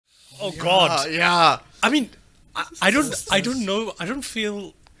Oh God. Yeah. I mean, I don't know.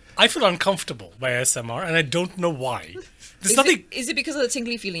 I feel uncomfortable by ASMR, and I don't know why. There's nothing. Is it because of the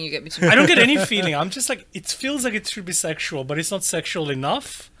tingly feeling you get between? I don't get any feeling. I'm just like, it feels like it should be sexual, but it's not sexual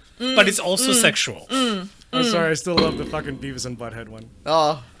enough. But it's also sexual. I'm sorry, I still love the fucking Beavis and Butthead one.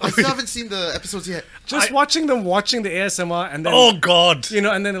 Oh, I still haven't seen the episodes yet. Just watching the ASMR and then Oh God. and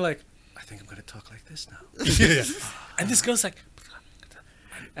then they're like, I think I'm gonna talk like this now. Yeah. And this girl's like,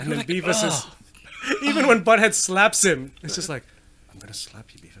 And then like, Beavis is even when Butthead slaps him, it's just like, I'm gonna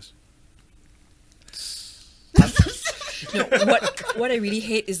slap you, Beavis. No, what I really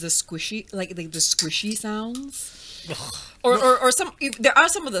hate is the squishy, like the squishy sounds. Or some there are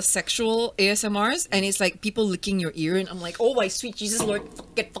some of the sexual ASMRs and it's like people licking your ear and I'm like, oh my sweet Jesus Lord,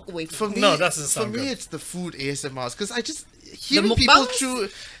 get fuck away For from me. me, No, that doesn't sound For me, good. it's the food ASMRs because I just hearing people mukbangs? chew.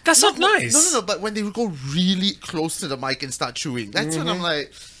 that's not nice. No. But when they go really close to the mic and start chewing, that's when I'm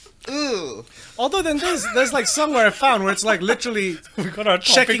like, ugh. Although then there's like somewhere I found where it's like literally We got our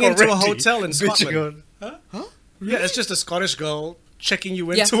checking topic into a already. hotel in Bitching Scotland. on- Yeah, it's just a Scottish girl checking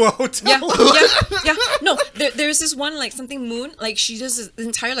you Yeah. into a hotel. Yeah. No, there's this one like something Moon, like she does this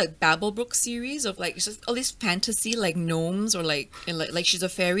entire like Babblebrook series of like just all these fantasy like gnomes or like she's a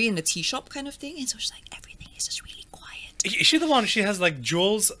fairy in a tea shop kind of thing, and so she's like everything is just really quiet. Is she the one? She has like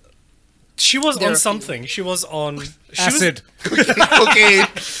jewels. She was There are on a few. something. She was on Acid. Okay.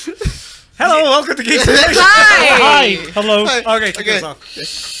 Hello, welcome to Geeks. Hi. Hello. Okay, kick Okay. us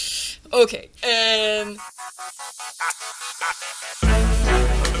off. Okay,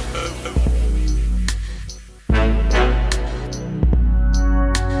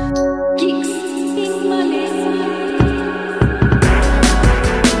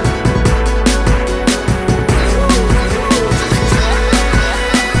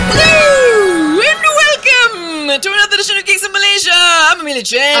 hello and welcome to another edition of Geeks in Malaysia. I'm Amelia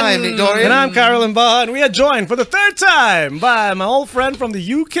Chen. I'm Nick Dorian. And I'm Carolyn Baha, and we are joined for the third time by my old friend from the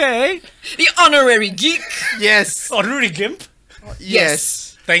UK. the honorary geek. Yes. Honorary Gimp.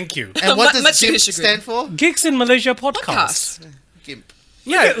 Yes. Thank you. And what does Much to GIMP his chagrin. stand for? Gigs in Malaysia podcast. Podcast. GIMP.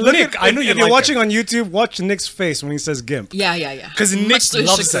 Yeah, Nick, I know you if you're like watching on YouTube, watch Nick's face when he says GIMP. Yeah. Because Nick Much to his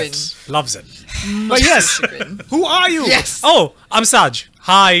loves chagrin. it. Loves it. But yes, who are you? Yes. Oh, I'm Saj.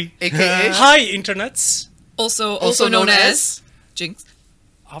 Hi. AKA. Hi, internets. Also known as Jinx.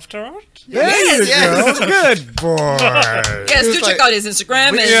 After Art? There you Yes. go. Good boy. Yes, do was check like- out his Instagram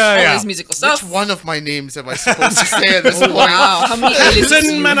and Yeah. all his musical stuff. Which one of my names am I supposed to say at this point? Wow, how many aliases do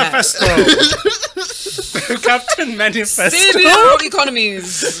Citizen you Manifesto. Captain Manifesto. Savior of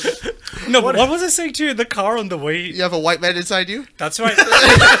economies. No, what was I saying to you in the car on the way? You have a white man inside you? That's right.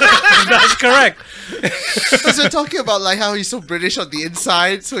 That's correct. Because we're talking about like how he's so British on the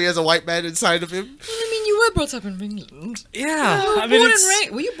inside, so he has a white man inside of him. I mean, you were brought up in England. Yeah. You were I mean, born it's... and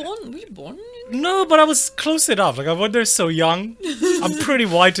raised. Were you born? No, but I was close enough. Like, I went there so young. I'm pretty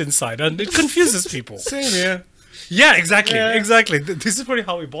white inside, and it confuses people. Same here. Yeah, exactly. Yeah. Exactly. This is probably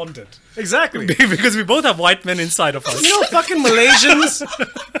how we bonded. Exactly. Because we both have white men inside of us. You know, fucking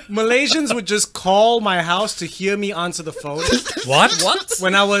Malaysians would just call my house to hear me answer the phone. What? What?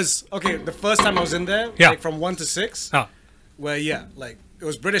 When I was, the first time I was in there, Yeah. like from 1 to 6, Ah. where, like, it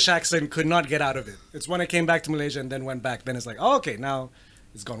was British accent, could not get out of it. It's when I came back to Malaysia and then went back, then it's like, oh, okay, now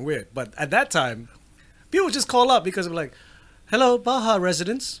it's gone weird. But at that time, people would just call up because of like, hello, Baha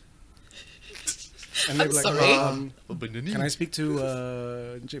residents. And they'd be like, sorry. can I speak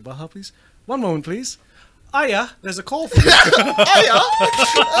to J. Baha, please? One moment, please. Aya, there's a call for you.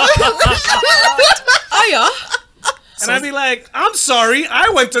 Oh yeah. And I'd be like, I'm sorry, I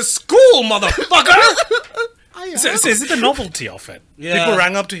went to school, motherfucker! So is it the novelty of it? Yeah. People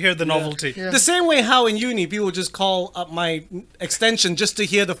rang up to hear the novelty. The same way how in uni people would just call up my extension just to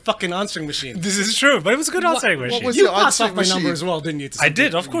hear the fucking answering machine. This is true, but it was a good answering machine. was You the passed off answering my machine? number as well, didn't you? to I some did,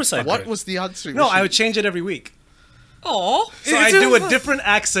 people? of course I What did. was the answering No, machine? I would change it every week. Oh. So I do a different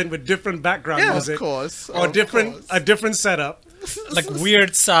accent with different background Yeah, music. of course. Or of different course. a different setup. Like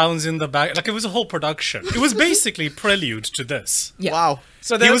weird sounds in the back. Like it was a whole production. It was basically prelude to this. Yeah. Wow.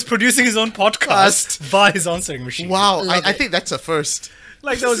 So He there was producing his own podcast by his answering machine. Wow. Love I it. think that's a first.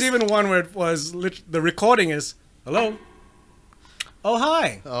 like there was even one where it was the recording is hello. Oh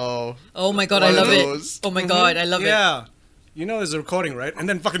hi. Oh. Oh my god, One I of love it. those. Oh my god, I love it. Yeah. You know there's a recording, right? And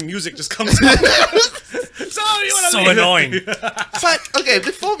then fucking music just comes on. So you wanna So leave it? annoying. But okay,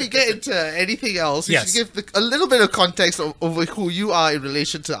 before we get into anything else, we Yes. should give a little bit of context over who you are in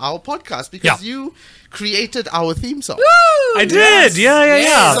relation to our podcast because Yeah. you created our theme song. I did.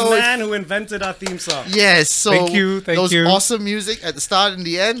 Yeah. The So man who invented our theme song. Yes, so Thank you, thank those you. awesome music at the start and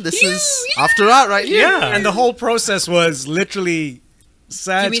the end. This is After Art right here. Yeah. And the whole process was literally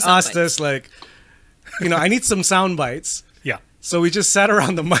Give me Saj sound asked bites. us like, I need some sound bites. Yeah. So we just sat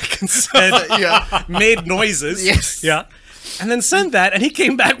around the mic and said, Yeah. made noises. Yes. Yeah. And then sent that, and he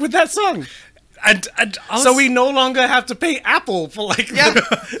came back with that song. And I was, So we no longer have to pay Apple for like Yeah. the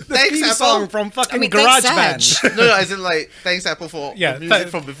Thanks, theme Apple. song from fucking I mean, thanks, GarageBand. Saj. No, as in like, thanks Apple for Yeah, the music th-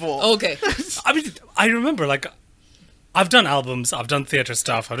 from before. Okay. I mean, I remember like I've done albums, I've done theater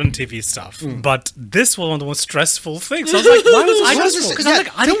stuff, I've done TV stuff, but this was one of the most stressful things. So I was like, why was I it was stressful? just, 'Cause yeah, I'm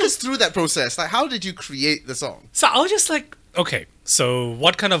like, I take don't. us through that process. Like, how did you create the song? So I was just like, okay, so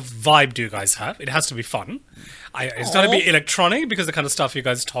what kind of vibe do you guys have? It has to be fun. It's going to be electronic because the kind of stuff you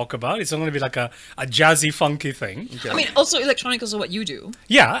guys talk about. It's not going to be like a jazzy, funky thing. I mean, also electronic is what you do.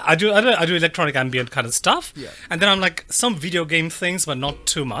 Yeah, I do electronic ambient kind of stuff. Yeah. And then I'm like some video game things, but not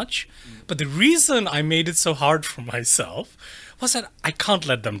too much. But the reason I made it so hard for myself was that I can't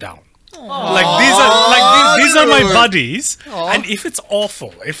let them down. Like these are my buddies, and if it's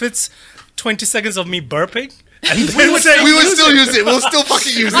awful, if it's 20 seconds of me burping, and then saying, We will still use it. We'll still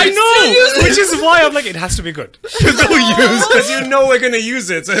fucking use it. I know, which is why I'm like, it has to be good. Because we're gonna use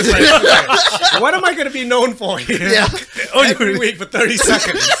it. So it's like, okay, what am I gonna be known for here? Yeah. Every week for 30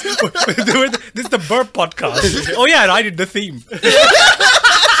 seconds. This is the burp podcast. Oh yeah, and I did the theme.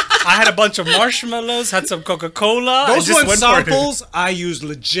 I had a bunch of marshmallows, had some Coca-Cola. and Those just weren't went for it. samples. I used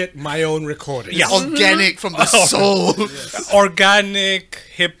legit my own recording. Yeah. Organic from the soul. Organic,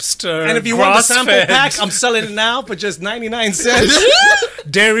 hipster, And if you want the sample grass-fed, pack, I'm selling it now for just 99 cents.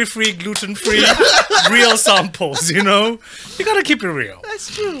 dairy-free, gluten-free, real samples. You gotta keep it real.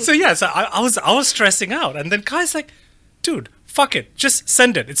 That's true. So yeah, so I was stressing out, and then Kai's like, "Dude, fuck it, just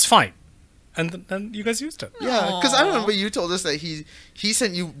send it. It's fine." And then you guys used it. Yeah, because I remember you told us that he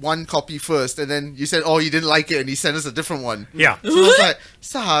sent you one copy first, and then you said, "Oh, you didn't like it," and he sent us a different one. Yeah. So I was like,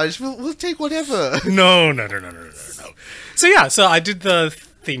 "Saj, we'll take whatever." No. So yeah, so I did the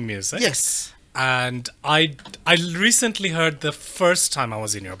theme music. Yes. And I recently heard the first time I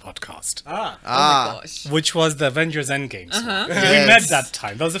was in your podcast, Oh my gosh. which was the Avengers Endgame song. We Yes. met that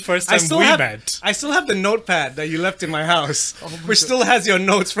time. That was the first time we met. I still have the notepad that you left in my house, which still has your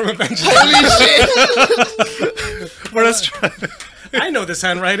notes from Avengers. Holy shit! But I was trying- I know this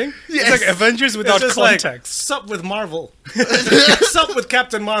handwriting. Yes. It's like Avengers without It's just like, context. sup with Marvel. Sup with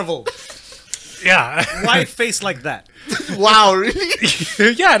Captain Marvel. Yeah. Why face like that? Wow,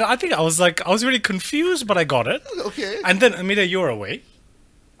 really? Yeah, and I think I was really confused, but I got it. Okay. And then Amita, you were away,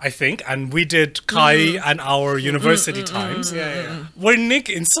 I think, and we did Kai and our university times, Yeah. where Nick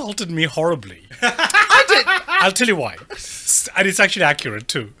insulted me horribly. I did. I'll tell you why, and it's actually accurate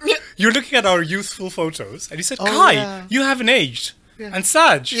too. You're looking at our youthful photos, and he said, "Kai, yeah. you haven't aged." And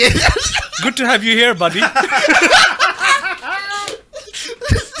Saj, Yeah. good to have you here, buddy.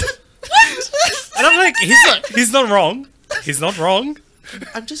 And I'm like, he's not wrong. He's not wrong.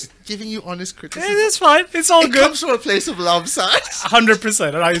 I'm just giving you honest criticism. It's fine. It's all It good. comes from a place of love, Saj.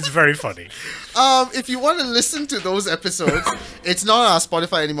 100%. And it's very funny. If you want to listen to those episodes, it's not on our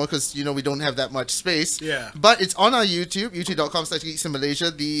Spotify anymore because, we don't have that much space. Yeah. But it's on our YouTube,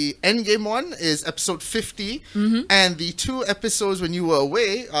 youtube.com/geeks-in-Malaysia. The Endgame one is episode 50. And the two episodes when you were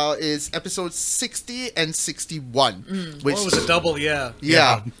away is episodes 60 and 61. Which Oh, it was a double, yeah.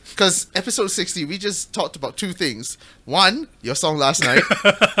 Yeah, because episode 60, we just talked about two things. One, your song last night,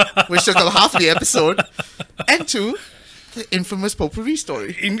 which took up half the episode. And two, the infamous potpourri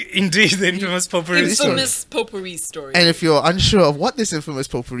story. Indeed, the infamous potpourri story. Infamous potpourri story. And if you're unsure of what this infamous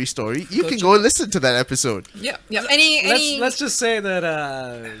potpourri story, you can go and listen to that episode. Yeah. Any Let's just say that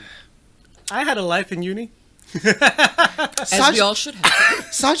I had a life in uni. as we all should have.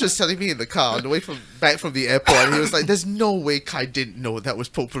 Saj was telling me in the car on the way back from the airport, and he was like, "There's no way Kai didn't know that was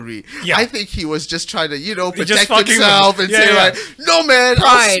potpourri." Yeah. I think he was just trying to, just protect fucking himself and yeah, say yeah. like, "No man,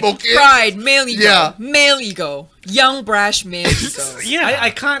 I'll smoke it." Pride, male ego. Yeah. Male ego. Young brash male ego. Yeah.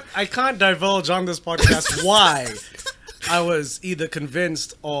 I can't divulge on this podcast why I was either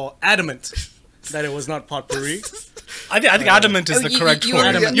convinced or adamant that it was not potpourri. I think adamant is the correct you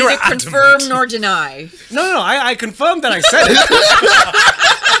word. were You're neither adamant. confirm nor deny. No, I confirmed that I said it.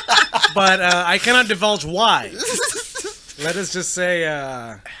 But I cannot divulge why. Let us just say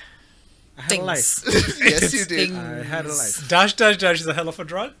I had a life. Yes, you did. I had a life. Dash is a hell of a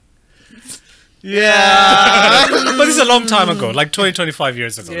drug. Yeah. But it's a long time ago, like 20, 25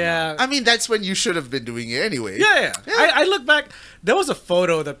 years ago. Yeah. I mean, that's when you should have been doing it anyway. Yeah. I look back. There was a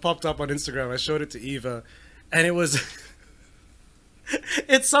photo that popped up on Instagram. I showed it to Eva, and it was.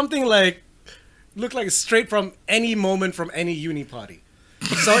 It's something like looked like straight from any moment from any uni party.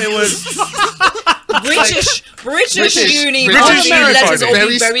 So it was British uni. British party, uni let party. us all be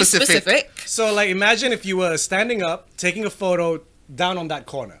Very very specific. specific. so like imagine if you were standing up, taking a photo down on that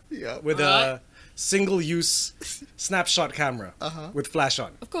corner. Yeah. With a single-use snapshot camera with flash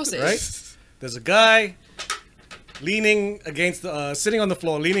on. Of course it Right? is. There's a guy sitting on the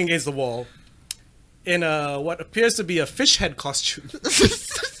floor, leaning against the wall, in what appears to be a fish head costume.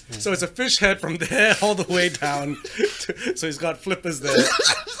 So it's a fish head from there all the way down. So he's got flippers there.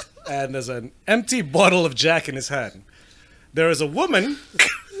 And there's an empty bottle of Jack in his hand. There is a woman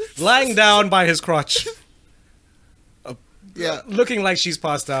lying down by his crotch, Yeah. looking like she's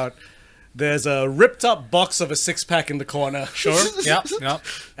passed out. There's a ripped up box of a 6-pack in the corner. Sure. Yeah. Yeah.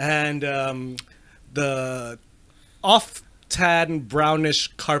 And the off-tan brownish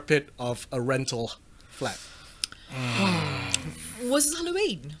carpet of a rental flat. Was it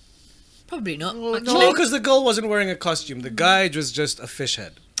Halloween? Probably not. Oh, actually. No, because the girl wasn't wearing a costume. The guy was just a fish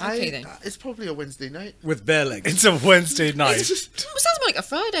head Okay, then. It's probably a Wednesday night. with bare legs. It's a Wednesday night. Sounds more like a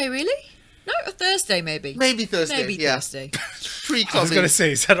Friday, really. No, a Thursday maybe. Maybe Thursday. Maybe yeah. Thursday. I was Pre-clubbing. gonna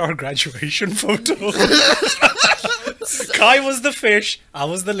say, is that our graduation photo? Kai was the fish, I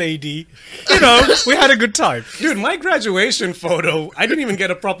was the lady. You know, we had a good time. Dude, my graduation photo, I didn't even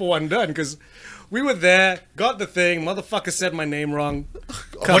get a proper one done because we were there, got the thing, motherfucker said my name wrong.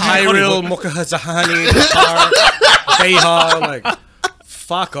 Kahairil Mokahazahani Behar, like,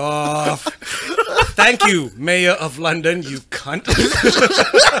 fuck off. Thank you, Mayor of London, you cunt.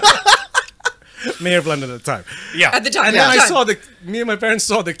 Mayor of London at the time. Yeah. At the time, And yeah. then I saw me and my parents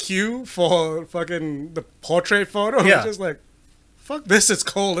saw the queue for fucking the portrait photo. And Yeah. we're just like, fuck this, it's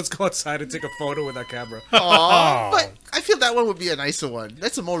cold. Let's go outside and take a photo with our camera. Aw, but I feel that one would be a nicer one.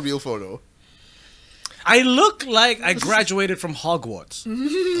 That's a more real photo. I look like I graduated from Hogwarts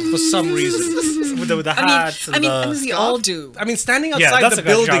for some reason. with the I hats mean, and we all do. I mean, standing Yeah, outside that's the a good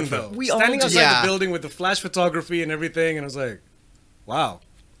building, outfit. though. We all Standing do. outside Yeah. the building with the flash photography and everything, and I was like, wow,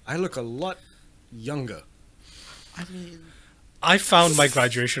 I look a lot younger. I mean, I found my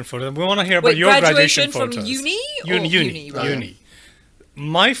graduation photo. We want to hear about Wait, your graduation from photos. uni or Uni. uni, right? Uni.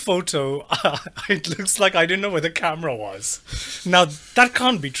 My photo, it looks like I didn't know where the camera was. Now, that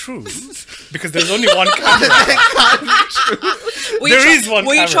can't be true because there's only one camera. There is one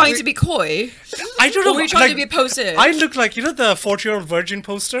Were you camera. trying to be coy? I don't know. Or were you trying like, to be posted? I look like, you know, the 40-year-old virgin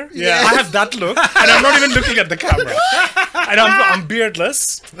poster? Yeah. I have that look, and I'm not even looking at the camera. And I'm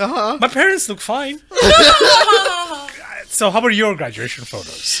beardless. My parents look fine. So, how about your graduation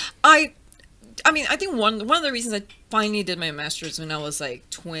photos? I mean, I think one of the reasons I finally did my master's when I was like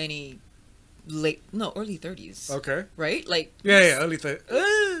 20, early 30s. Okay. Right? Like Yeah, early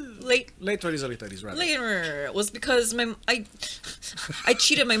 30s. late Late 20s, early 30s, rather. later was because I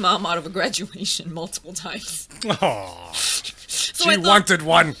cheated my mom out of a graduation multiple times. Aww. So She I thought, wanted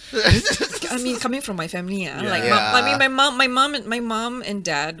one. I mean, coming from my family, yeah. Like, Yeah. I mean, my mom and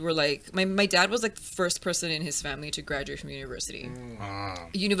dad were like, my dad was like the first person in his family to graduate from university,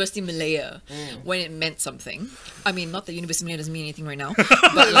 University Malaya, when it meant something. I mean, not that University Malaya doesn't mean anything right now,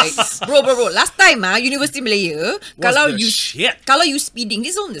 but like, bro. Last time, University Malaya, the shit. kalau you speeding,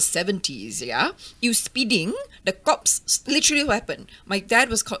 this is in the 70s, yeah. You speeding, the cops literally what happened. My dad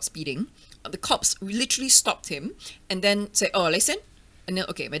was caught speeding. The cops literally stopped him and then said, "Oh, license." And then,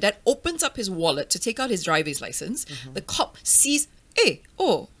 okay, my dad opens up his wallet to take out his driver's license. The cop sees,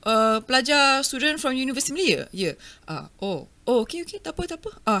 pelajar student from University Malaya. Yeah. Okay, tak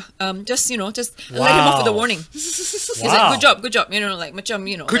apa. Just let him off with a Wow. warning. He's Wow. like, good job. Like, macam,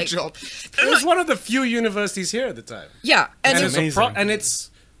 good like, job. It was one of the few universities here at the time. Yeah. And And it's, Amazing.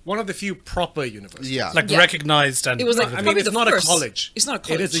 it's one of the few proper universities. Yeah. Like Yeah. recognized and it was like, I mean, probably it's the not a first. college. It's not a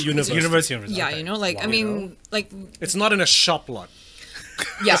college. It is a university. university. Yeah, okay. like, I mean, like, It's not in a shop lot.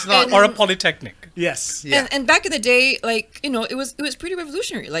 yeah. not- and- Or a polytechnic. Yes. Yeah. And back in the day, like, it was pretty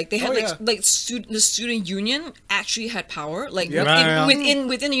revolutionary. Like they had Oh, yeah. the student union actually had power, like Yep.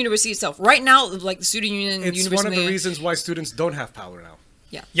 within the university itself. Right now, like the student union, It's university, one of the reasons why students don't have power now.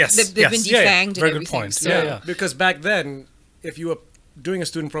 yeah, Yes, they've yes, been yeah, yeah. defanged Very and good everything. point. So, Yeah, yeah. Because back then, if you were doing a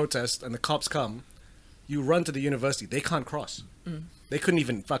student protest and the cops come, you run to the university. They can't cross. They couldn't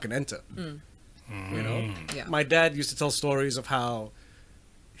even fucking enter. You know? Yeah. My dad used to tell stories of how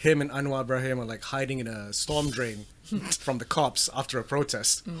him and Anwar Ibrahim are like hiding in a storm drain from the cops after a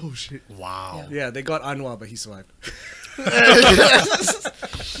protest. Oh shit. Wow. Yeah, they got Anwar, but he survived.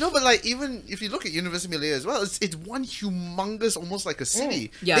 No, but like even if you look at University Malaya as well, it's one humongous, almost like a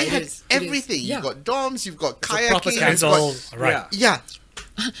city. Yeah, they it had is. It is. everything. Yeah. You've got dorms, you've got a proper kayaking, campus. It's you've all got, right. Yeah.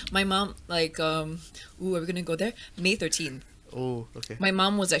 yeah. my mom, like, are we gonna go there? May 13th. Oh, okay. My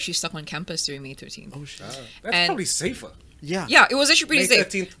mom was actually stuck on campus during May 13th. Oh shit. That's And- probably safer. Yeah. Yeah, it was actually May pretty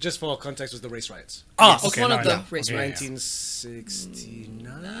safe. 13th, just for context, was the race riots. Ah, It's okay. one no, of the no. race Okay, yeah, riots.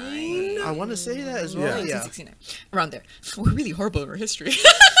 1969. I want to say that as well. Yeah. 1969, around there. We're really horrible at our history.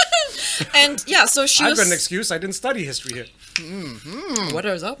 And yeah, so she I've was. got an excuse. I didn't study history here. What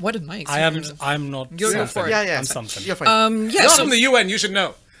is up? What is my I am. experience? I'm not. You're something. for it. Yeah, yeah. I'm something. You're fine. Yeah, You're so, from the UN. You should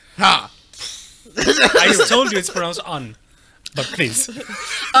know. Ha! I told you it's pronounced un, but please.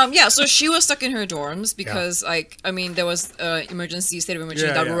 yeah, so she was stuck in her dorms because, like, I mean, there was emergency, state of emergency,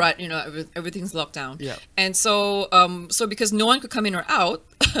 Yeah, darurat, you know, everything's locked down. Yeah. And so, so because no one could come in or out,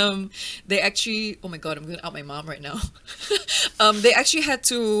 they actually, oh my god, I'm going to out my mom right now. They actually had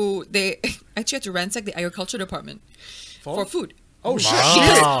to ransack the agriculture department for food. Oh shit!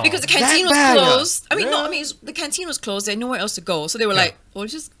 Wow. Because the canteen was bad, closed. I mean, no, Yeah. I mean, the canteen was closed. They had nowhere else to go. So they were like, well,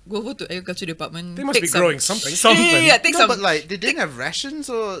 just go to agriculture department. They must take be some. growing something. Something. Yeah, take No, some. but like they didn't have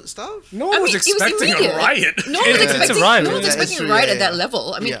rations or stuff. No one I was mean, it was expecting immediate. a riot. No one was It's a expecting. riot. No one's Yeah, expecting it's a true, riot yeah, at that yeah.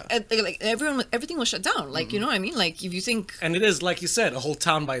 level. I mean, Yeah. like everything was shut down. Like you know what I mean? Like if you think, And it is, like you said, a whole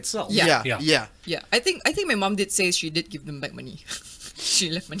town by itself. Yeah. Yeah. Yeah. Yeah. yeah, I think my mom did say she did give them back money. She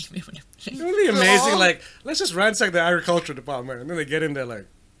left money. It would be amazing. Like, let's just ransack the agriculture department, and then they get in there like,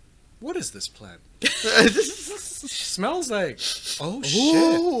 what is this plant? Smells like, oh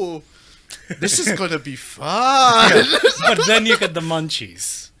shit. Ooh, this is gonna be fun. But then you get the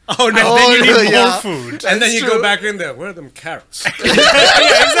munchies. Oh no! Oh, Then you need yeah. more food. and then That's you true. go back in there. Where are them carrots? Yeah,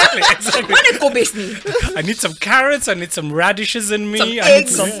 exactly. Mana kau base ni? I need some carrots. I need some radishes in me. Some I need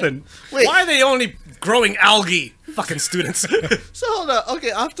eggs. something. Wait. Why are they only growing algae? Fucking students. So hold on.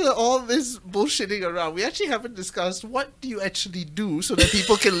 Okay, after all this bullshitting around, we actually haven't discussed what do you actually do so that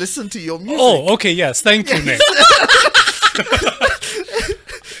people can listen to your music. Oh, okay. Yes. Thank you, Nick.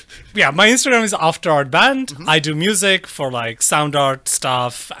 Yeah, my Instagram is After Art Band. I do music for like sound art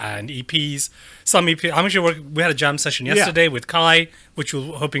stuff and EPs. Some EP. I'm actually we had a jam session yesterday with Kai, which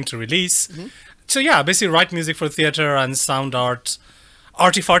we're hoping to release. So yeah, basically write music for theater and sound art,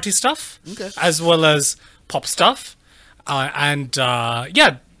 arty-farty stuff, Okay. as well as pop stuff.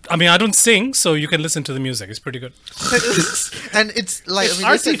 Yeah, I mean I don't sing, so you can listen to the music. It's pretty good. And it's like It's I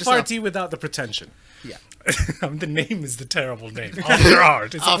mean, they said arty just now- farty without the pretension. Yeah. The name is the terrible name. After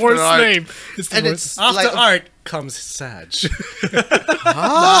Art. It's the After worst Art. name. It's the And worst. it's After like art comes Sag.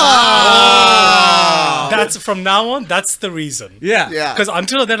 That's from now on. That's the reason. Yeah. Yeah. Because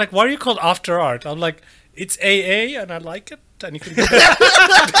until they're like, "Why are you called After Art?" I'm like, "It's AA, and I like it." And you can.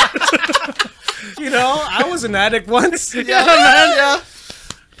 You know, I was an addict once. Yeah, man. Yeah.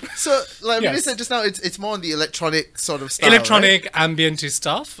 So, like we Yes. said just now, it's more on the electronic sort of style. Electronic ambient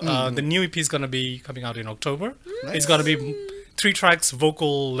stuff. The new EP is gonna be coming out in October. It's gonna be 3 tracks,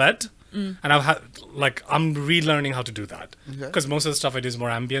 vocal led, and I'm relearning how to do that Okay. because most of the stuff I do is more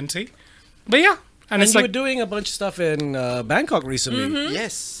ambienty. But yeah, and And it's you like were doing a bunch of stuff in Bangkok recently. Right?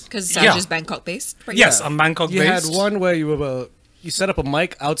 Yes. Because Yeah. is Bangkok based. Right? yes, I'm Bangkok You had based. one where you set up a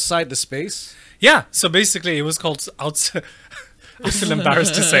mic outside the space. Yeah, so basically it was called outside. I'm still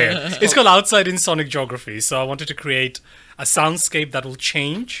embarrassed to say it. It's called Outside in Sonic Geography. So I wanted to create a soundscape that will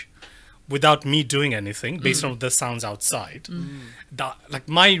change without me doing anything based on the sounds outside.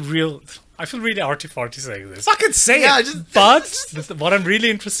 I feel really arty-farty saying this. Fucking say Yeah, it. just But what I'm really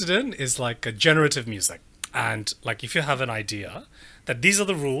interested in is like a generative music. And like if you have an idea that these are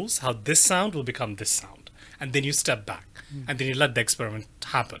the rules, how this sound will become this sound. And then you step back and then you let the experiment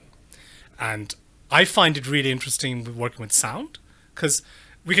happen. And I find it really interesting with working with sound because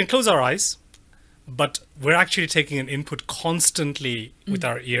we can close our eyes, but we're actually taking an input constantly with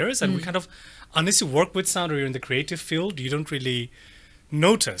our ears. And we kind of, unless you work with sound or you're in the creative field, you don't really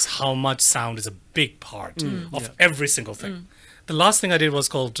notice how much sound is a big part of every single thing. The last thing I did was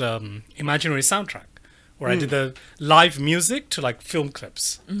called Imaginary Soundtrack, where I did the live music to like film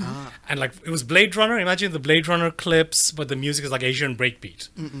clips. And like it was Blade Runner. Imagine the Blade Runner clips, but the music is like Asian breakbeat.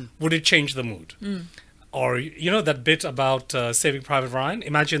 Would it change the mood? Or you know that bit about Saving Private Ryan?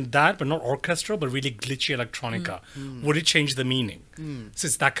 Imagine that, but not orchestral, but really glitchy electronica. Would it change the meaning? So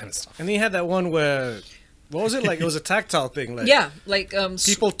it's that kind of stuff. And then you had that one where, what was it like? It was a tactile thing. Like Yeah, like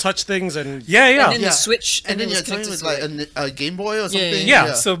people touch things and Yeah, yeah. and then the switch, And then it you're was talking connected with to like it. a Game Boy or Yeah, something.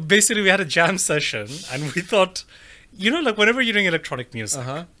 Yeah, so basically we had a jam session and we thought, you know, like whenever you're doing electronic music,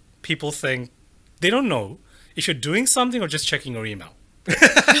 people think, they don't know if you're doing something or just checking your email.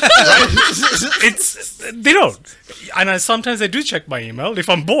 They don't. And sometimes I do check my email if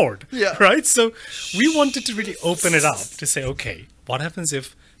I'm bored. Yeah. Right? So we wanted to really open it up to say, okay, what happens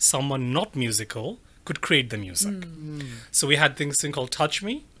if someone not musical could create the music? So we had thing called Touch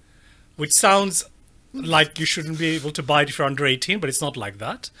Me, which sounds like you shouldn't be able to buy it if you're under 18, but it's not like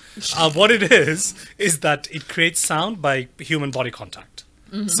that. What it is that it creates sound by human body contact.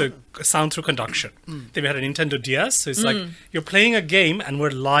 So sound through conduction. Then we had a Nintendo DS, so it's like you're playing a game and we're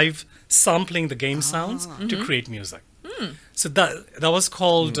live sampling the game sounds to create music. So that was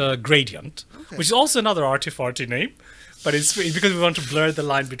called Gradient, which is also another arty-farty name, but it's because we want to blur the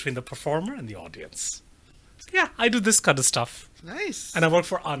line between the performer and the audience. So yeah, I do this kind of stuff. Nice. And I work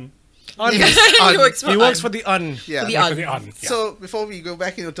for Un. Yes, He works for He works Un. for the Un. yeah. the Work Un. for the Un. Yeah. So before we go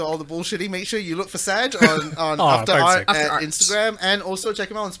back into all the bullshitting, make sure you look for Saj on Oh, After thanks, Art Zach. at After Art. Instagram, and also check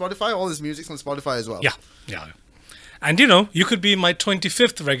him out on Spotify. All his music's on Spotify as well. Yeah. And you could be my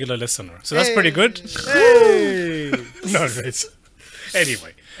 25th regular listener. So that's pretty good. Hey. No, it's...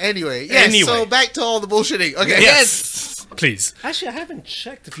 Anyway, Yes. So back to all the bullshitting. Okay. yes. Please. Actually, I haven't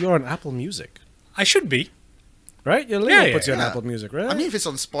checked if you're on Apple Music. I should be. Right? Your link Yeah, puts you on yeah. Apple Music, right? I mean, if it's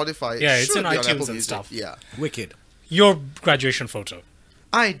on Spotify, it Yeah, it's should in be on iTunes Apple and Music. stuff. Yeah. wicked. Your graduation photo.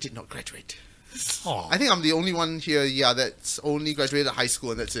 I did not graduate. Oh, I think I'm the only one here, that's only graduated high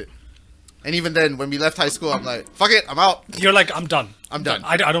school, and that's it. And even then, when we left high school, I'm like, fuck it, I'm out. you're like, I'm done. I'm done.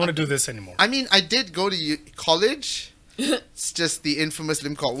 I don't want to do this anymore. I mean, I did go to college. It's just the infamous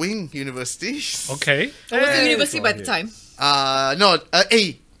Lim Kok Wing University. Okay. What was the Hey, university by the here. time?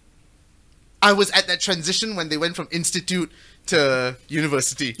 I was at that transition when they went from institute to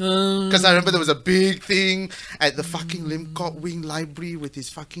university. Because I remember there was a big thing at the fucking Lim Kok Wing library with his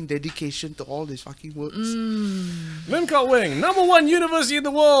fucking dedication to all his fucking works. Lim Kok Wing, #1 university in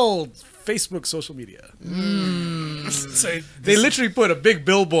the world. Facebook, social media. So They literally put a big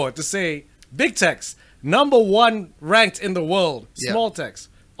billboard to say, big text, #1 ranked in the world, Yeah. small text,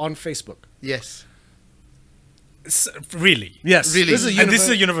 on Facebook. Yes. really. Yes. Really. This is And this is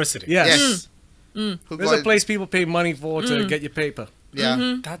a university. university. Yes. Yes. There's a place people pay money for to get your paper.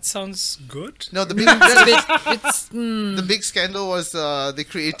 Yeah. That sounds good. No, the big scandal was they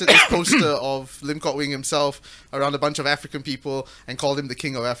created this poster of Lim Kok Wing himself around a bunch of African people and called him the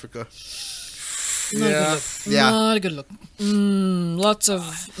King of Africa. Yeah. Yeah. Not a good look. Lots of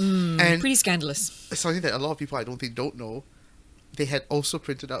And pretty scandalous. something that a lot of people I don't think don't know, they had also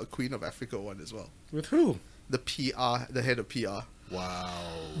printed out a Queen of Africa one as well. With who? The PR, the head of PR. Wow.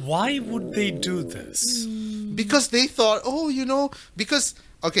 Why would they do this? Because they thought, because,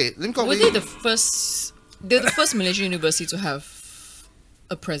 okay, Lim Kok Were Wing... they the first? They're the first Malaysian university to have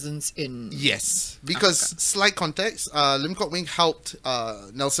a presence in. Yes, because slight context, Lim Kok Wing helped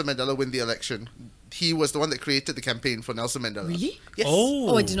Nelson Mandela win the election. He was the one that created the campaign for Nelson Mandela. Really? Yes.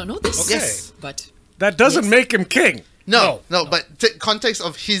 Oh, I did not know this. Okay. Yes. But That doesn't make him king. No, but context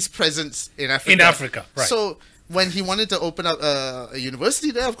of his presence in Africa. In Africa, right. So when he wanted to open up a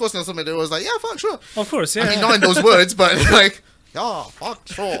university there, of course, Nelson Mandela was like, yeah, fuck, sure. Of course, yeah. I mean, not in those words, but like, yeah, fuck,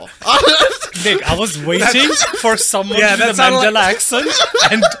 sure. Nick, I was waiting for someone Yeah, with that the sounded Mandela accent,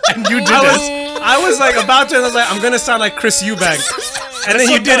 and you did it. I was like about to, and I was like, I'm gonna sound like Chris Eubank. And then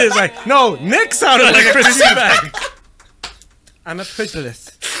you did it. It's like, no, Nick sounded like Chris Eubank. I'm a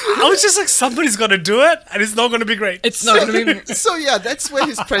prejudice. I was just like, somebody's gonna do it, and it's not gonna be great. it's not going to be. So yeah, that's where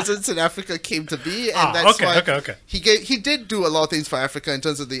his presence in Africa came to be, and that's okay, why okay. he did do a lot of things for Africa in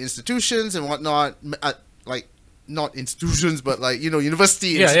terms of the institutions and whatnot, like not institutions, but like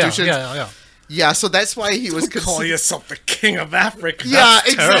university institutions. Yeah. Yeah, so that's why he was Call yourself the king of Africa. Yeah,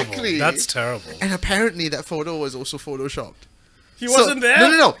 That's terrible. exactly. That's terrible. And apparently that photo was also photoshopped. He wasn't there?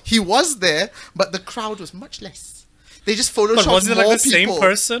 No. He was there, but the crowd was much less. They just photoshopped But was it like more the same people.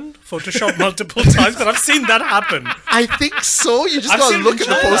 person photoshopped multiple times? But I've seen that happen. I think so. You just I've gotta seen look at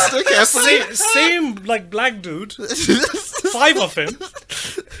the China. poster carefully. Same like black dude. 5 of him.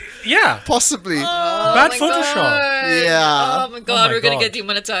 Yeah. Possibly. Bad my Photoshop. God. Yeah. Oh my god, my we're gonna God. get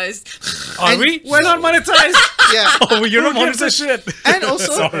demonetized. Are And we? We're not monetized. Yeah. Oh, you're not Who gives a monetized. shit? And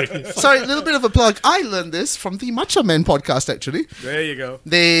also, Sorry. a little bit of a plug. I learned this from the Matcha Men podcast, actually. There you go.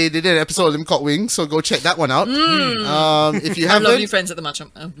 They did an episode of Lim Kok Wing, so go check that one out. If you Our lovely haven't, friends at the Matcha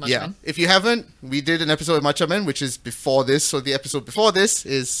yeah. Man. If you haven't, we did an episode of Matcha Men, which is before this. So the episode before this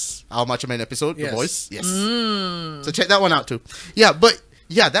is our Matcha Men episode, Yes. The Voice. Yes. So check that one out too. Yeah, but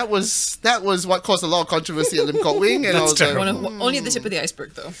yeah, that was what caused a lot of controversy at Lim Kok Wing, and I That's was like, terrible. Only the tip of the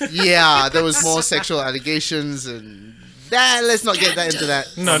iceberg, though. yeah, there was more sexual allegations, and let's not get that into that.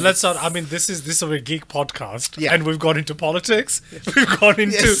 No, let's not. I mean, this is a geek podcast, Yeah. and we've gone into politics. We've gone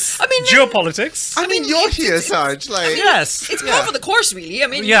into Yes. I mean, geopolitics. I mean, you're here, Sarge. Like, Yes. It's part of the course, really. I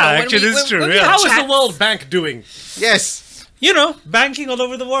mean, Yeah, when actually, we, this is true, when we yeah. have How is chat- the World Bank doing? yes, Banking all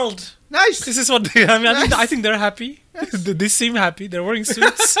over the world. nice. This is what they. I think they're happy. They seem happy. They're wearing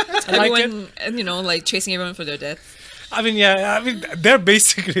suits. I like it. everyone, like chasing everyone for their death. I mean, yeah, I mean, they're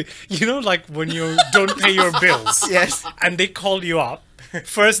basically, like when you don't pay your bills. Yes. And they call you up.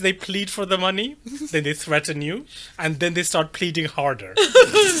 First, they plead for the money, then they threaten you, and then they start pleading harder.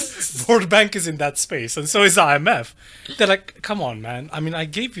 World Bank is in that space, and so is IMF. They're like, come on, man. I mean, I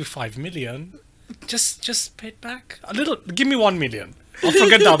gave you 5 million. Just pay it back. A little. Give me 1 million. I'll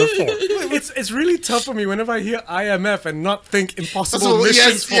forget the other 4. It's really tough for me whenever I hear IMF and not think impossible So,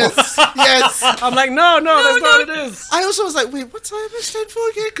 missions yes. I'm like, no, that's not what it is. I also was like, wait, what's IMF stand for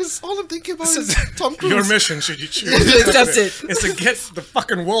again? Because all I'm thinking about is Tom Cruise. Your mission, should you choose, That's it. is to get the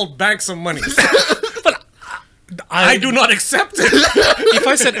fucking World Bank some money. I I do not accept it. If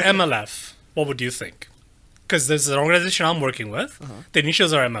I said MLF, what would you think? Because there's an organization I'm working with. The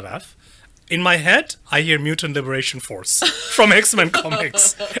initials are MLF. In my head, I hear Mutant Liberation Force from X-Men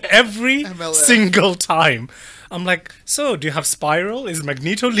comics every MLF. single time. I'm like, so do you have Spiral? Is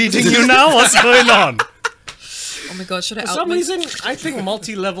Magneto leading you now? What's going on? Oh my god, should I For out some my- reason, I think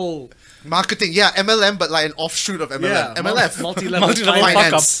multi-level. Marketing, yeah, MLM, but like an offshoot of MLM. Yeah, MLF. multi-level. Multi-level fuck up.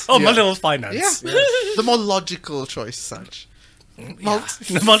 Finance. Oh, Yeah. multiple finance. Yeah. The more logical choice, such.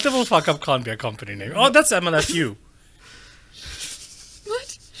 The multiple fuck up can't be a company name. Oh, that's MLFU.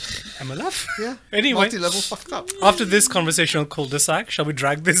 What? MLF? Yeah. Anyway. Multi-level fucked up. After this conversational cul-de-sac, shall we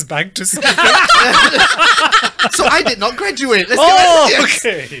drag this back to something? So I did not graduate. Let's Oh, get yes.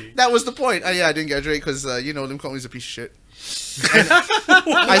 okay. That was the point. Yeah, I didn't graduate because, Lim Kok is a piece of shit. And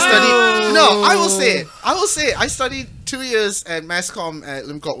I studied... No, I will say it. I studied 2 years at Mass Comm at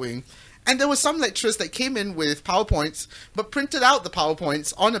Lim Kok Wing. And there were some lecturers that came in with PowerPoints, but printed out the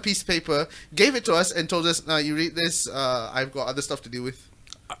PowerPoints on a piece of paper, gave it to us, and told us, you read this, I've got other stuff to deal with.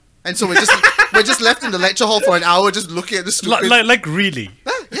 And so we're just left in the lecture hall for an hour just looking at the stupid... Like really?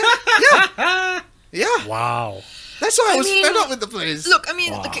 Yeah. Wow. That's why I was mean, fed up with the place. Look, I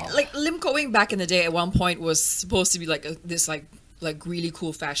mean, Wow. okay, like Lim Kok Wing back in the day at one point was supposed to be like this like really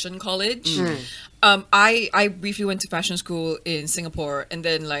cool fashion college. I briefly went to fashion school in Singapore, and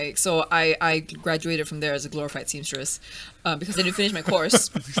then so I graduated from there as a glorified seamstress because I didn't finish my course.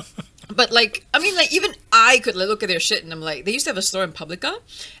 But I mean, even I could look at their shit, and I'm like, they used to have a store in Publica,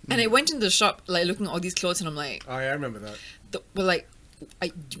 and I went into the shop looking at all these clothes, and I'm like, Oh yeah, I remember that.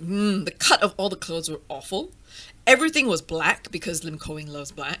 the cut of all the clothes were awful. Everything was black because Lim Kok Wing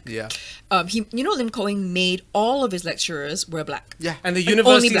loves black. Yeah. Lim Kok Wing made all of his lecturers wear black. Yeah. And the Only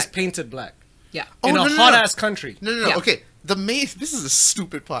university is black. painted black Yeah. in Oh, a no. hot-ass country. No. Yeah. Okay. This is the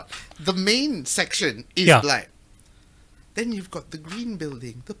stupid part. The main section is Yeah. black. Then you've got the green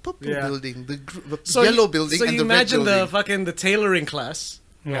building, the purple Yeah. building, the yellow building, So and you the red imagine building. the tailoring class,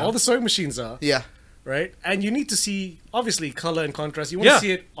 where Yeah. all the sewing machines are, Yeah. right? And you need to see, obviously, color and contrast. You want Yeah. to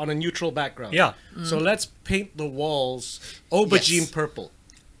see it on a neutral background. Yeah. So let's paint the walls aubergine Yes. purple.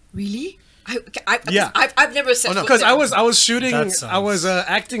 Really? Yeah. I've never said Because I was shooting, That I sounds- was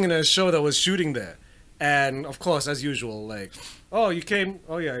acting in a show that was shooting there, and of course, as usual, oh, you came,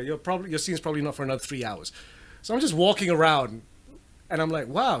 oh yeah, your scene's probably not for another 3 hours. So I'm just walking around, and I'm like,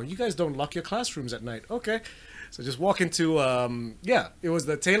 wow, you guys don't lock your classrooms at night, okay? So just walk into, it was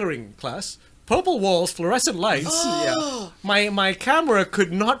the tailoring class. Purple walls, fluorescent lights. Yeah. My camera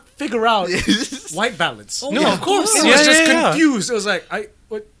could not figure out white balance. No, of course. It Yeah, was just yeah. confused. It was like,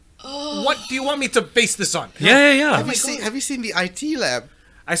 what do you want me to base this on? Yeah. Have you seen the IT lab?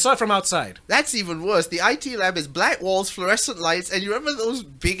 I saw it from outside. That's even worse. The IT lab is black walls, fluorescent lights, and you remember those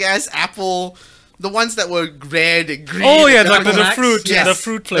big ass Apple, the ones that were red and green. Oh yeah, and like the Max? fruit, Yes. the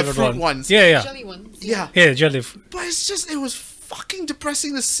fruit flavored The fruit one. ones. Yeah. jelly ones. Yeah. Yeah, jelly. But it was fucking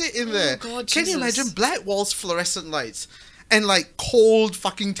depressing to sit in there. God, Can you Jesus. imagine black walls, fluorescent lights, and cold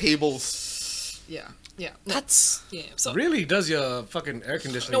fucking tables? Yeah. No, That's yeah. So Really does your fucking air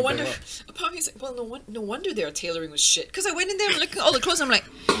conditioning. no go wonder. up. Apart he's like, well, no wonder their tailoring was shit. Because I went in there and looking at all the clothes, and I'm like,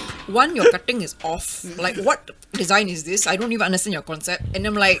 one, your cutting is off. What design is this? I don't even understand your concept. And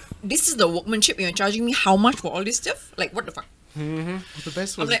I'm like, this is the workmanship. You're charging me how much for all this stuff? What the fuck? The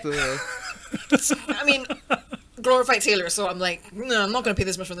best was like- I mean, glorified tailor. So I'm like, no, I'm not gonna pay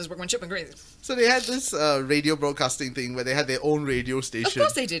this much for this workmanship. I'm crazy. So they had this radio broadcasting thing where they had their own radio Of station.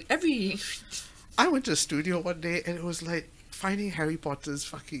 course they did. I went to a studio one day and it was like finding Harry Potter's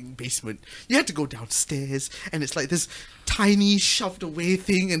fucking basement. You had to go downstairs and it's like this tiny shoved away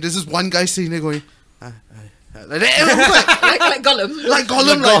thing and there's this one guy sitting there going, like that. And it was like Gollum. like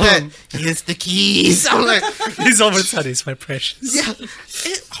Gollum like that. Here's the keys. I'm like, he's always studies, my precious. yeah.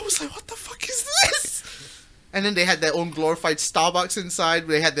 I was like, what the fuck is this? And then they had their own glorified Starbucks inside.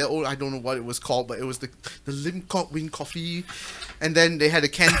 They had their own, I don't know what it was called, but it was the Lim Kok Wing coffee. And then they had a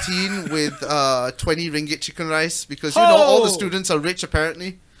canteen with 20 ringgit chicken rice because, all the Oh! students are rich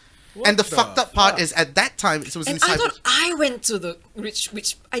apparently. And the fucked up part is at that time it was in And I cyber. thought I went to the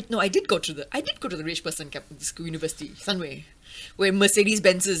I did go to the rich person school university, Sunway, where Mercedes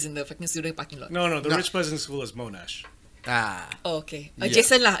Benzes in the fucking student parking lot. No, the rich person school is Monash. Oh, okay.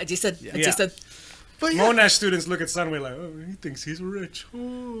 Adjacent. But yeah, Monash students look at Sunway like, oh, he thinks he's rich.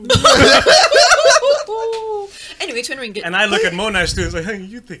 Oh. Anyway, 20 ringgit. And I look at Monash students like, hey,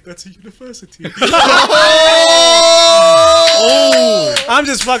 you think that's a university? I'm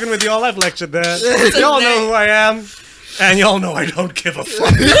just fucking with y'all. I've lectured there. Y'all know who I am. And y'all know I don't give a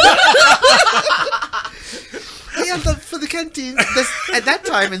fuck. yeah, for the canteen, at that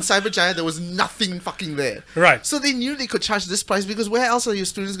time in Cyberjaya, there was nothing fucking there. Right. So they knew they could charge this price because where else are your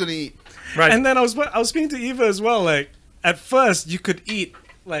students going to eat? Right. And then I was speaking to Eva as well. Like, at first, you could eat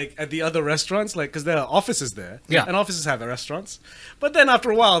like at the other restaurants, like, because there are offices there. Yeah. And offices have their restaurants. But then after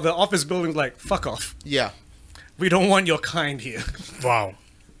a while, the office building's like, fuck off. Yeah. We don't want your kind here. Wow.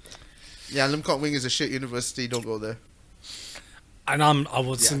 Yeah, Lim Kok Wing is a shit university. Don't go there. And I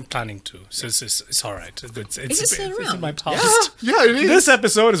wasn't planning to, so it's all right. It's it still in around? my past. Yeah, it is. This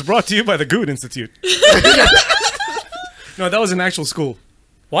episode is brought to you by the Good Institute. No, that was an actual school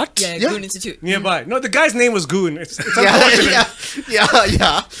What? Yeah, Yeah. Goon Institute. nearby. No, the guy's name was Goon. It's yeah, unfortunate.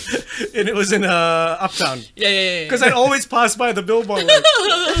 yeah. And it was in Uptown. Yeah. Because I'd always pass by the billboard like,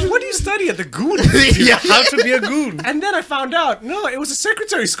 what do you study at the Goon Institute? Yeah. How to be a goon? And then I found out, no, it was a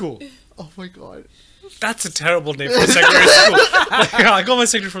secretary school. Oh my god. That's a terrible name for a secondary school. Like, I got my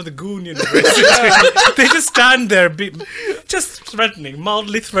secretary from the Goon University. They just stand there, just threatening,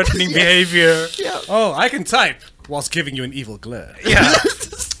 mildly threatening behavior. Oh, I can type whilst giving you an evil glare. Yeah.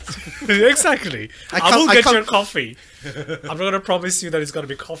 Exactly. I will I get come- your coffee. I'm not going to promise you that it's going to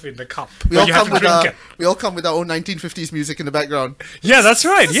be coffee in the cup. We all, But you have come to with drink our, it. we all come with our own 1950s music in the background. Yeah, that's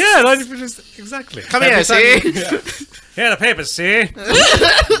right. Yeah, exactly. Come here, see? Here are the papers, see?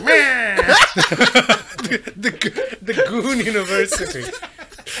 The Goon University.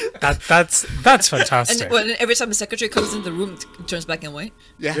 That's fantastic. And then every time the secretary comes in the room, it turns black and white.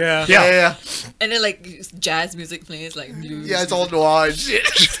 Yeah. Yeah. And then like jazz music plays, like blues. Yeah, it's all noir and shit.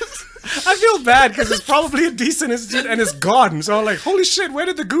 I feel bad because it's probably a decent institute and it's gone. So I'm like, holy shit, where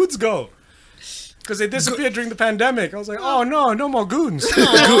did the goons go? Because they disappeared during the pandemic. I was like, oh no more goons.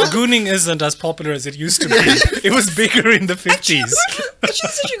 Gooning isn't as popular as it used to be. It was bigger in the 50s. Actually,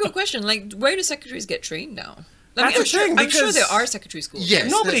 that's such a good question. Like, where do secretaries get trained now? Like, That's the thing, I'm sure because- there are secretary schools. Yes.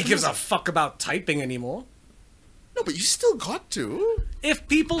 Nobody that- gives a fuck about typing anymore. No, but you still got to. If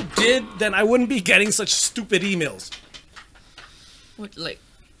people did, then I wouldn't be getting such stupid emails. What, like,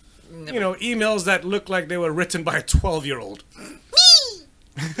 You know, emails that look like they were written by a 12-year-old.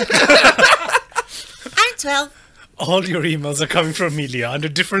 I'm 12. All your emails are coming from Amelia under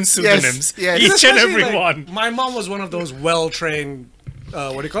different pseudonyms. yes. Each and Especially, every like, one. My mom was one of those well-trained,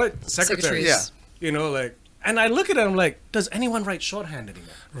 what do you call it? Secretaries. Yeah. You know, like, and I look at it, I'm like, does anyone write shorthand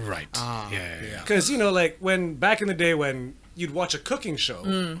anymore? Right. Yeah. Because, you know, like, when back in the day when you'd watch a cooking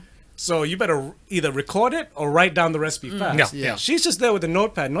show, so you better either record it or write down the recipe fast. Yeah. She's just there with a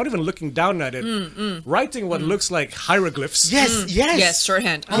notepad, not even looking down at it, writing what looks like hieroglyphs. Yes, yes. Yes,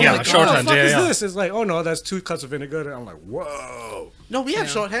 shorthand. Oh Yeah, my God. shorthand. What the fuck is yeah. this? It's like, oh no, that's 2 cups of vinegar. And I'm like, whoa. No, we have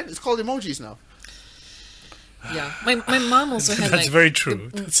shorthand. It's called emojis now. Yeah. My mom also had That's like... very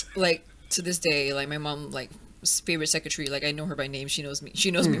true. Like, to this day, like, my mom, like, favorite secretary, like, I know her by name. She knows me.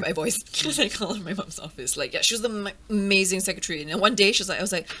 She knows me by voice. Because I call her my mom's office. Like, yeah, she was the amazing secretary. And then one day,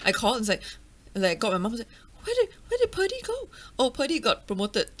 I called and I got my mom and said, where did Purdy go? Oh, Purdy got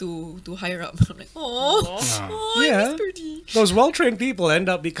promoted to higher up. I'm like, oh, I Yeah. miss Purdy. Those well-trained people end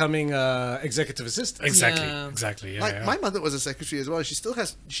up becoming executive assistants. Exactly. Yeah. Exactly. Yeah. Like yeah. my mother was a secretary as well. She still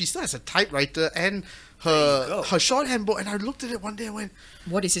has a typewriter and her shorthand book. And I looked at it one day and went,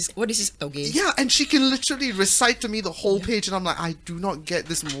 What is this? Okay. yeah. And she can literally recite to me the whole page, and I'm like, I do not get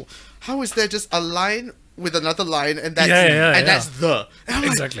this. How is there just a line with another line, and that's that's the and I'm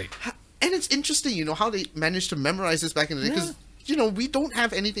like, Exactly. and it's interesting, you know, how they managed to memorize this back in the day because you know we don't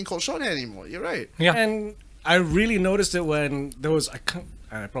have anything called shorthand anymore. You're right. Yeah. And I really noticed it when there was,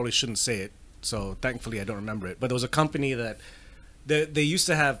 I probably shouldn't say it, so thankfully I don't remember it, but there was a company that they used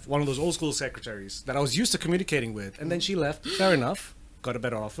to have one of those old school secretaries that I was used to communicating with, and then she left. Fair enough. Got a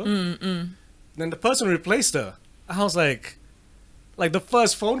better offer. Then the person who replaced her, I was like the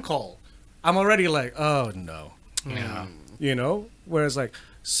first phone call, I'm already like, oh no. Yeah. You know? Whereas like,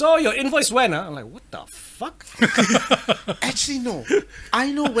 so your invoice went, huh? I'm like, what the fuck? Actually, no.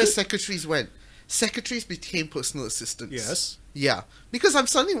 I know where secretaries went. secretaries became personal assistants. Yes. Yeah, because I'm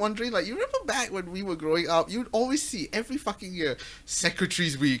suddenly wondering, like, you remember back when we were growing up, you'd always see every fucking year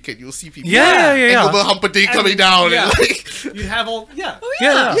Secretaries Week, and you'll see people Yeah. Engelbert Humperdinck coming down. Yeah. And, like, You'd have all. Yeah.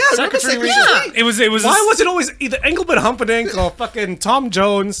 Yeah. remember Secretary Secretaries Week. Week? It was. Why was it always either Engelbert Humperdinck or fucking Tom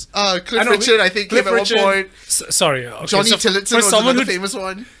Jones? Cliff I know, Richard, I think, Cliff came Richard. at one point. Sorry. Okay, Johnny so Tillotson was someone another who, famous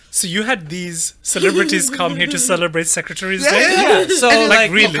one. so you had these celebrities come here to celebrate Secretary's Yeah, Day. yeah, Yeah, so And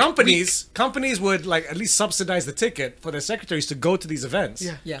like really- companies would like at least subsidize the ticket for their secretaries to go to these events.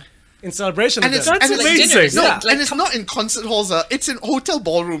 Yeah. Yeah. In celebration And of it's, them. That's and it's amazing. dinners, No, like- and it's not in concert halls. It's in hotel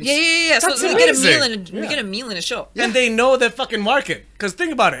ballrooms. Yeah. So That's we get a amazing. meal and we get a meal and a show. And they know their fucking market. Because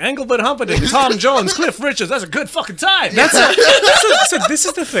think about it. Engelbert Humperdinck, Tom Jones, Cliff Richards. That's a good fucking time. So this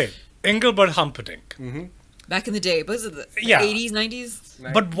is the thing. Engelbert Humperdinck. Back in the day, but was it the Yeah. 80s,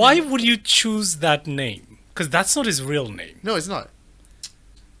 90s? But why would you choose that name? Because that's not his real name. No, it's not.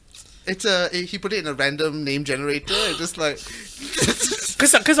 It's he put it in a random name generator and just like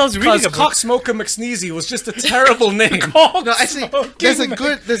Because I was reading Because about Cocksmoker McSneezy was just a terrible name. no, actually there's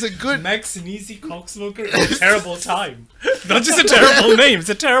a good Max Sneezy Cocksmoker. It's a terrible time. Not just a terrible name. It's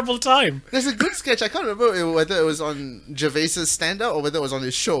a terrible time. there's a good sketch. I can't remember whether it was on Gervais's stand-up or whether it was on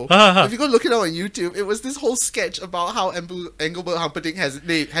his show. Uh-huh. If you go look it up on YouTube, it was this whole sketch about how Engelbert Humperdinck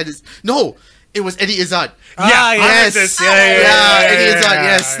had his no. It was Eddie Izzard. Ah, I yes. heard this. Eddie Izzard.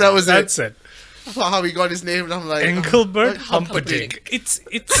 Yes, that was That's it. About how he got his name, and I'm like Engelbert oh, Humperdinck. It's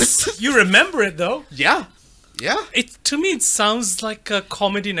You remember it though. Yeah. it to me it sounds like a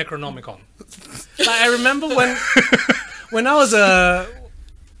comedy Necronomicon. Like, I remember when I was a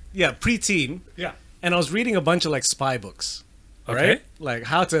preteen, Yeah. and I was reading a bunch of like spy books. Okay. Right? Like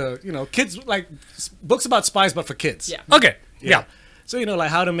how to, kids like books about spies but for kids. Yeah. Okay. Yeah. So like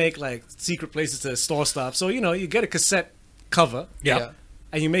how to make like secret places to store stuff. So you get a cassette cover. Yeah.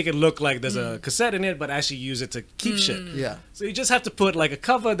 And you make it look like there's a cassette in it, but actually use it to keep shit. Yeah. So you just have to put like a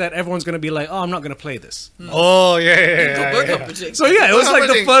cover that everyone's gonna be like, oh, I'm not gonna play this. Oh yeah. Engelbert Humperdinck. So yeah, it was like the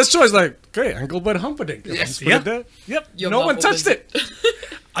Humperdinck. first choice. Like, okay, Engelbert Humperdinck. Yes. Put Yeah. it there. Yep. Your no mom one touched opens it.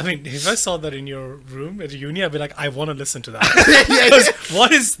 I mean, if I saw that in your room at uni, I'd be like, I want to listen to that. Because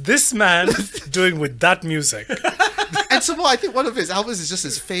what is this man doing with that music? And somehow I think one of his albums is just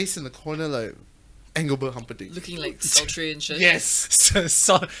his face in the corner, like Engelbert Humperdinck. Looking like sultry and shit. Yes.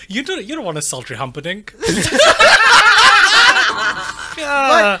 So you don't want a sultry Humperdinck.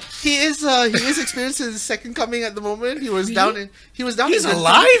 But he is experiencing his second coming at the moment. He was down in He's in Genting.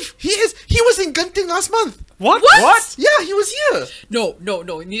 alive? He was in Genting last month. What? What? Yeah, he was here. No.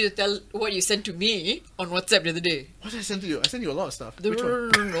 You need to tell what you sent to me on WhatsApp the other day. What did I send to you? I sent you a lot of stuff. The, Which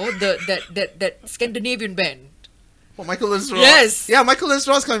one? no. That Scandinavian band. Oh, Michael Lensrock. Yes. Yeah, Michael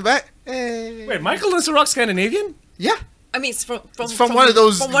Lensrock's coming back. Hey. Wait, Michael Lindsay Scandinavian? Yeah. I mean, it's from one of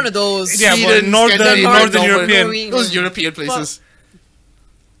those- From one of those. Yeah, well, Sweden, Northern Scandinavia, European. Norway. Those European places.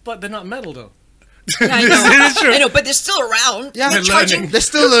 But they're not metal though. I This is true. know. I know, but they're still around. Yeah, they're charging. They're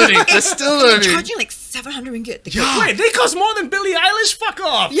still learning. They're still learning. Charging like 700 ringgit. Yeah. Wait, they cost more than Billie Eilish? Fuck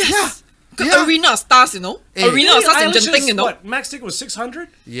off! Yes. Yeah. Arena stars, Hey. Arena Billie stars in Eilish's, Genting, What, max ticket was 600?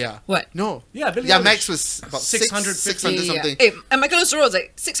 Yeah. What? No. Yeah, Billie Yeah, Eilish. Max was about 650. 600 something. Hey, and Michael Lensrock was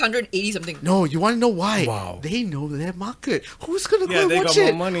like 680 something. No, you want to know why? Wow. They know their market. Who's gonna go Yeah, and they watch got more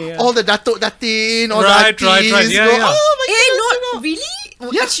it? money, yeah. All the Dato Datin, all Right, the right, aunties yeah, go, yeah. oh my Eh, God, not really.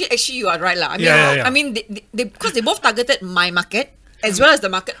 Well, Yeah. Actually, you are right, lah. I mean, Yeah. I mean, they because they both targeted my market as well as the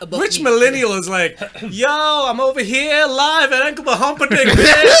market above Which me. millennial is like, yo, I'm over here live at Engelbert Humperdinck,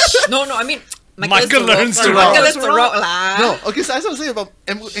 bitch? No, I mean, Michael learns to Michael rock. learns to rock, lah. No, okay, so as I was saying about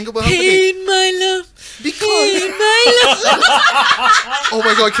Engelbert Humperdinck, Hey, my love. because Hey, my love. oh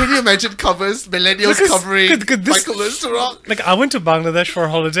my God, can you imagine covers millennials Because- covering could this- Michael Learns to Rock? Like, I went to Bangladesh for a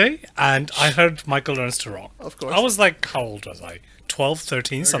holiday and I heard Michael Learns to Rock. Of course. I was like, how old was I? 12,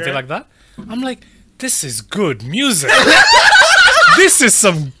 13, something Okay. like that. I'm like, this is good music. This is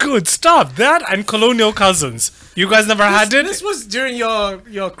some good stuff. That and Colonial Cousins. You guys never had it? This was during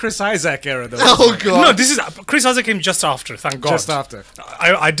your Chris Isaac era, though. Oh God. No, this is Chris Isaac came just after. Thank God. Just after.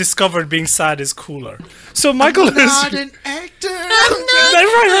 I discovered being sad is cooler. So Michael is Not an actor.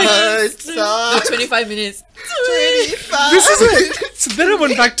 right. But stop. 25 minutes. 25. This is it. So then I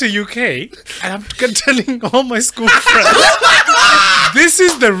went back to UK and I'm telling all my school friends, this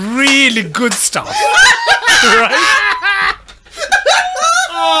is the really good stuff, right?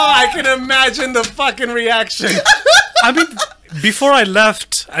 Oh, I can imagine the fucking reaction. I mean, before I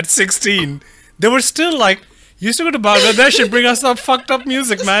left at 16, they were still like, you used to go to Bangladesh and bring us some fucked up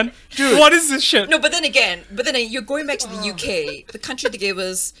music, man. Dude, what is this shit? No, but then again, you're going back to the UK, the country that gave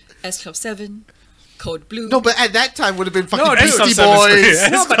us S Club 7, Code Blue. No, but at that time would have been fucking No, Beastie dude. Boys. Yeah.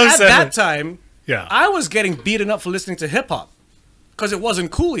 No, but at Seven. that time, Yeah. I was getting beaten up for listening to hip hop because it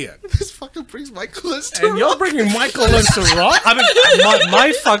wasn't cool yet. This fucking brings Michael Learns to And you're Rock. bringing Michael Learns to Rock? I mean,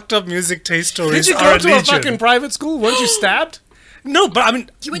 my fucked up music taste stories Did you are go to a legion. fucking private school? Weren't you stabbed? No, but I mean,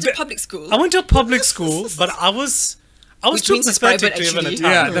 He went to public school. I went to a public school, but I was Which too means it's pathetic private, to even actually.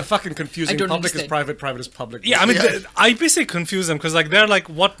 attack. Yeah, they're fucking confusing. I don't Public is understand. private, private is public. Yeah, I mean, Yeah. I basically confuse them because like they're like,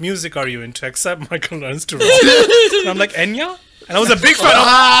 "What music are you into?" Except Michael Learns to Rock. And I'm like Enya, and I was a big fan of,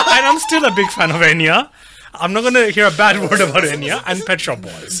 and I'm still a big fan of Enya. I'm not gonna hear a bad word about Enya and Pet Shop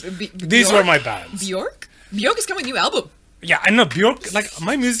Boys. These were my bands. Bjork? Bjork is coming with a new album. Yeah, I know Bjork. Like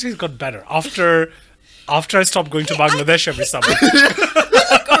my music got better after I stopped going to Bangladesh every summer.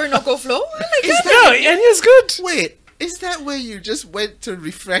 Like Orinoco Flow. I like that. Yeah, Enya's good. Wait, is that where you just went to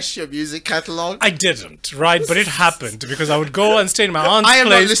refresh your music catalog? I didn't, right? But it happened because I would go and stay in my aunt's I am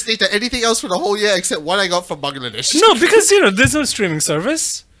not place. listening to anything else for the whole year except what I got from Bangladesh. No, because there's no streaming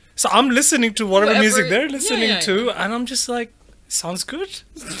service. So I'm listening to whatever Whatever- music they're yeah, listening yeah, to, and I'm just like, sounds good.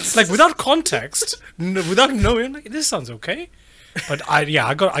 Like without context, without knowing, I'm like, this sounds okay. But I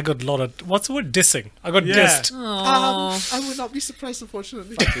got a lot of what's the word, dissing. I got Yeah. dissed. I would not be surprised,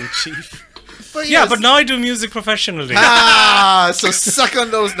 unfortunately. Fucking chief. But Yeah, yes. but now I do music professionally. So suck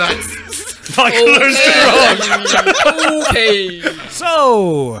on those nuts. Michael Learns to Rock. Okay.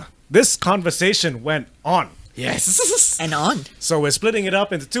 So, this conversation went on. Yes. And on. So, we're splitting it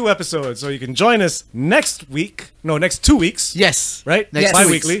up into 2 episodes. So, you can join us next 2 weeks. Yes. Right? Yes.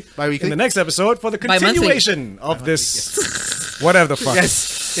 Bi-weekly. Bi-weekly. In the next episode for the Bi-monthly. continuation of this. Whatever the fuck.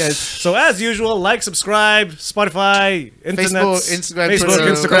 Yes. Yes. So, as usual, like, subscribe, Spotify, internet, Instagram, Facebook,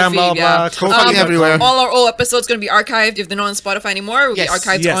 Twitter, Instagram, blah, Ko-fi, yeah. blah. Ko-fi everywhere. All our old episodes going to be archived if they're not on Spotify anymore. Will Yes. be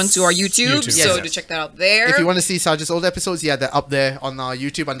archived Yes. onto our YouTube. YouTube. So Yes. do check that out there. If you want to see Sarge's old episodes, yeah, they're up there on our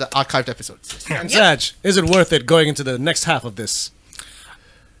YouTube under archived episodes. And Saj, is it worth it going into the next half of this?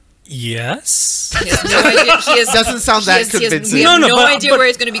 Yes. He has no idea. He has, Doesn't sound that convincing. We have No, no, but- idea but- where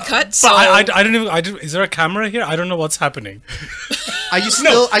it's going to be cut. So But I don't even. Is there a camera here? I don't know what's happening. Are you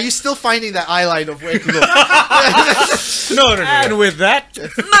still finding that eye line of where to look? No. And with that,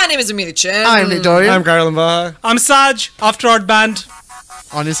 my name is Amelia Chen. I'm Nick Dorian. I'm Carol Mbaha. I'm Saj, After Art Band.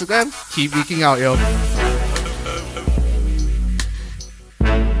 On Instagram, keep geeking out, yo.